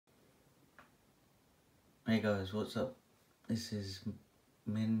Hey guys, what's up? This is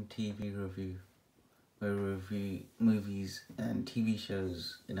Min TV Review, where we review movies and TV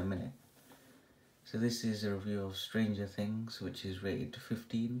shows in a minute. So this is a review of Stranger Things, which is rated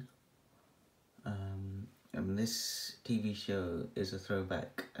 15. And this TV show is a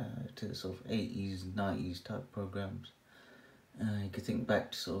throwback to the sort of 80s, 90s type programs. You could think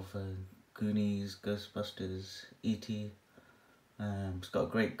back to sort of Goonies, Ghostbusters, E.T. It's got a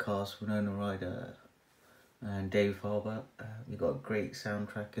great cast: Winona Ryder and Dave Harbour. We got a great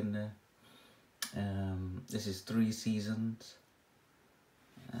soundtrack in there. This is 3 seasons.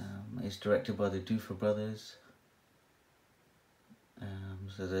 It's directed by the Duffer Brothers.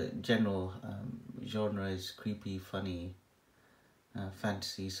 So the general genre is creepy, funny,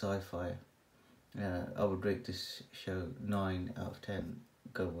 fantasy, sci-fi. I would rate this show 9 out of 10.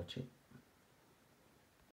 Go watch it.